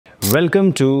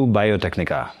Welcome to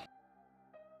Biotecnika.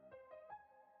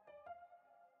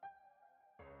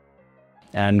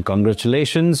 And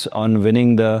congratulations on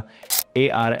winning the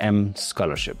ARM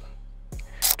scholarship.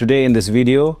 Today in this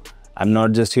video, I'm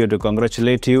not just here to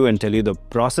congratulate you and tell you the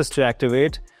process to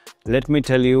activate. Let me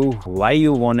tell you why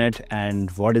you won it and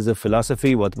what is the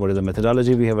philosophy, what is the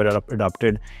methodology we have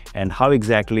adopted, and how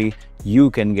exactly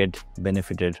you can get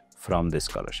benefited from this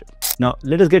scholarship. Now,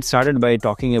 let us get started by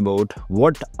talking about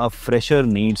what a fresher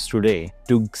needs today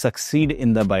to succeed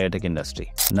in the biotech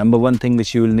industry. Number one thing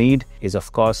which you will need is,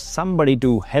 of course, somebody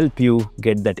to help you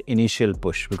get that initial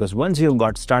push, because once you've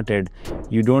got started,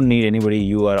 you don't need anybody.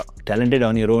 You are talented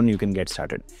on your own, you can get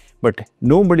started. But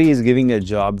nobody is giving a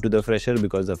job to the fresher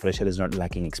because the fresher is not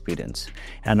lacking experience.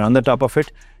 And on the top of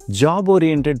it,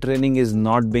 job-oriented training is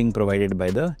not being provided by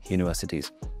the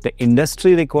universities. The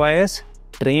industry requires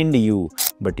trained you,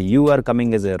 but you are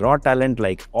coming as a raw talent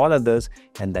like all others,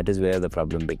 and that is where the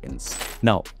problem begins.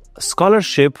 Now,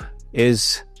 scholarship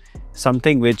is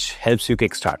something which helps you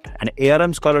kickstart. An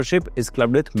ARM scholarship is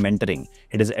clubbed with mentoring.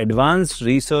 It is Advanced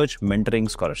Research Mentoring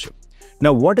Scholarship.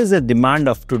 Now, what is the demand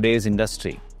of today's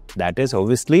industry? That is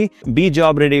obviously be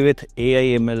job ready with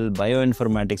AI, ML,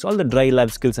 bioinformatics, all the dry lab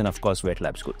skills, and of course wet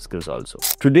lab skills also.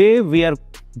 Today we are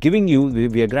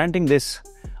granting this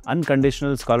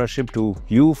unconditional scholarship to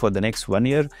you for the next 1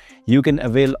 year. You can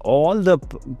avail all the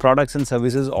products and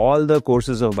services, all the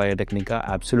courses of Biotecnika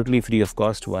absolutely free of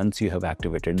cost once you have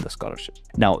activated the scholarship.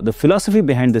 Now, the philosophy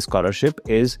behind this scholarship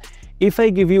is, if I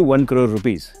give you 1 crore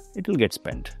rupees, it will get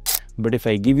spent. But if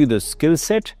I give you the skill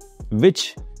set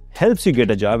which helps you get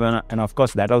a job, and of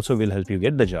course that also will help you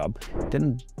get the job,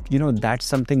 then that's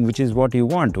something which is what you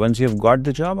want. Once you have got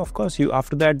the job, of course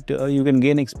after that you can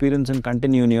gain experience and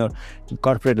continue in your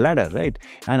corporate ladder, right?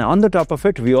 And on the top of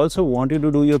it, we also want you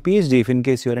to do your PhD if in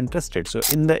case you are interested. So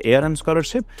in the ARM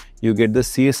scholarship, you get the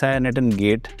CSET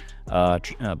GATE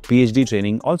PhD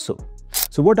training also.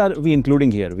 So what are we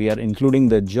including here? We are including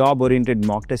the job-oriented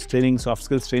mock test training, soft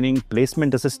skills training,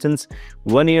 placement assistance,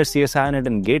 1 year CSIRNet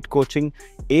and GATE coaching,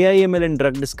 AI/ML and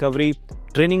drug discovery,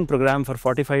 training program for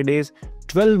 45 days,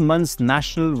 12 months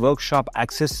national workshop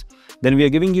access. Then we are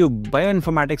giving you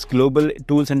Bioinformatics Global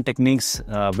Tools and Techniques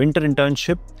winter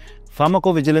internship,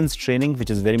 pharmacovigilance training, which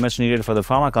is very much needed for the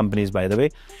pharma companies, by the way.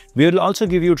 We will also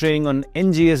give you training on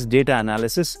NGS data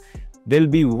analysis. There will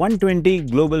be 120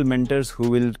 global mentors who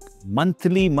will month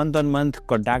on month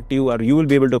contact you, or you will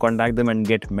be able to contact them and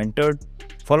get mentored.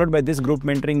 Followed by this group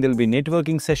mentoring, there will be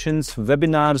networking sessions,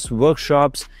 webinars,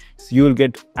 workshops. You will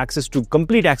get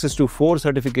complete access to 4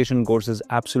 certification courses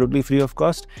absolutely free of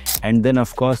cost. And then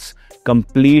of course,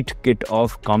 complete kit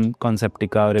of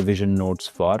Conceptica revision notes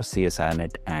for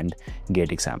CSIRNet and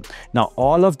GATE exam. Now,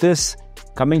 all of this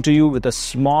coming to you with a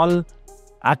small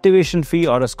activation fee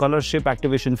or a scholarship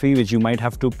activation fee, which you might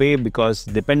have to pay because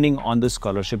depending on the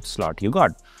scholarship slot you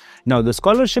got. Now, the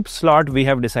scholarship slot we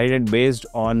have decided based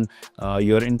on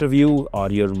your interview or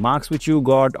your marks which you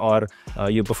got, or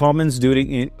your performance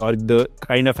during or the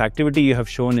kind of activity you have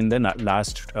shown in the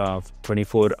last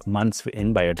 24 months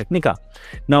in Biotecnika.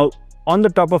 Now, on the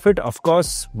top of it, of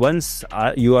course, once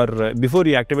before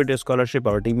you activate your scholarship,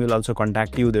 our team will also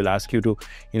contact you. They'll ask you to,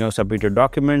 submit your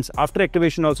documents. After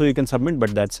activation also you can submit,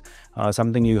 but that's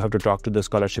something you have to talk to the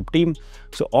scholarship team.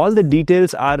 So all the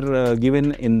details are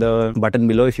given in the button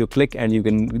below. If you click, and you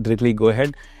can directly go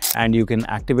ahead and you can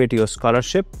activate your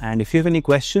scholarship. And if you have any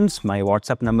questions, my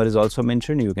WhatsApp number is also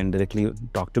mentioned. You can directly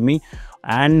talk to me.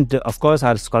 And of course,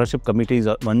 our scholarship committee is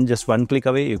just one click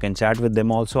away. You can chat with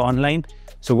them also online.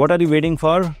 So what are you waiting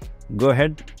for? Go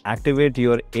ahead, activate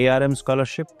your ARM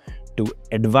scholarship to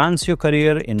advance your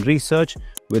career in research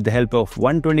with the help of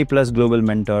 120 plus global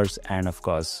mentors and of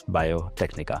course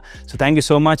Biotecnika. So thank you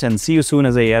so much and see you soon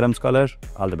as a ARM scholar.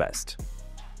 All the best.